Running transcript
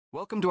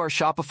Welcome to our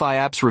Shopify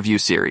apps review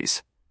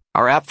series.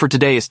 Our app for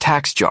today is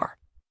TaxJar.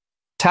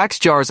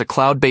 TaxJar is a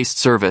cloud-based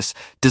service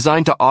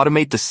designed to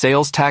automate the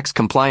sales tax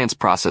compliance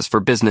process for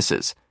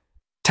businesses.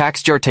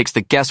 TaxJar takes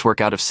the guesswork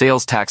out of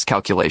sales tax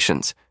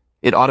calculations.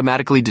 It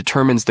automatically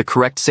determines the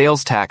correct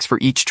sales tax for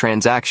each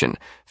transaction,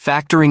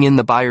 factoring in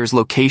the buyer's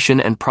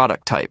location and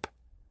product type.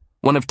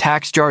 One of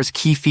TaxJar's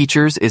key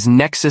features is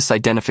nexus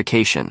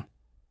identification.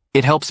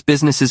 It helps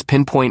businesses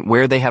pinpoint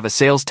where they have a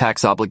sales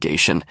tax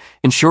obligation,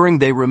 ensuring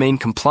they remain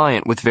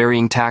compliant with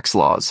varying tax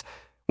laws.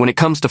 When it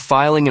comes to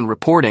filing and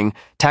reporting,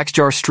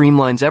 TaxJar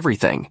streamlines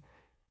everything.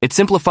 It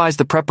simplifies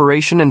the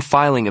preparation and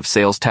filing of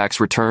sales tax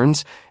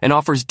returns and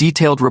offers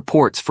detailed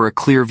reports for a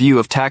clear view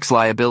of tax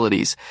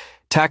liabilities.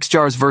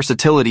 TaxJar's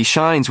versatility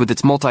shines with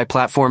its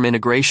multi-platform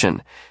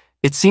integration.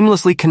 It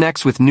seamlessly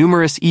connects with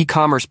numerous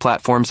e-commerce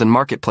platforms and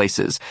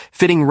marketplaces,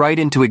 fitting right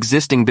into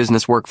existing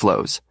business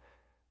workflows.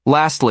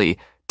 Lastly,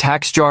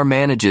 TaxJar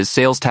manages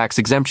sales tax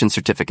exemption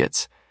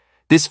certificates.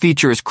 This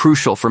feature is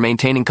crucial for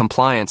maintaining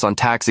compliance on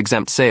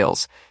tax-exempt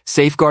sales,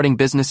 safeguarding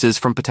businesses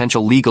from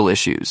potential legal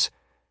issues.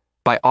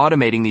 By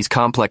automating these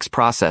complex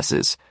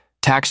processes,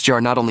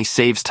 TaxJar not only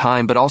saves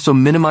time but also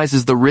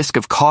minimizes the risk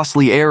of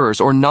costly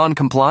errors or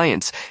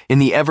non-compliance in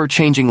the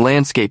ever-changing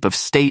landscape of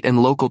state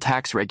and local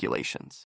tax regulations.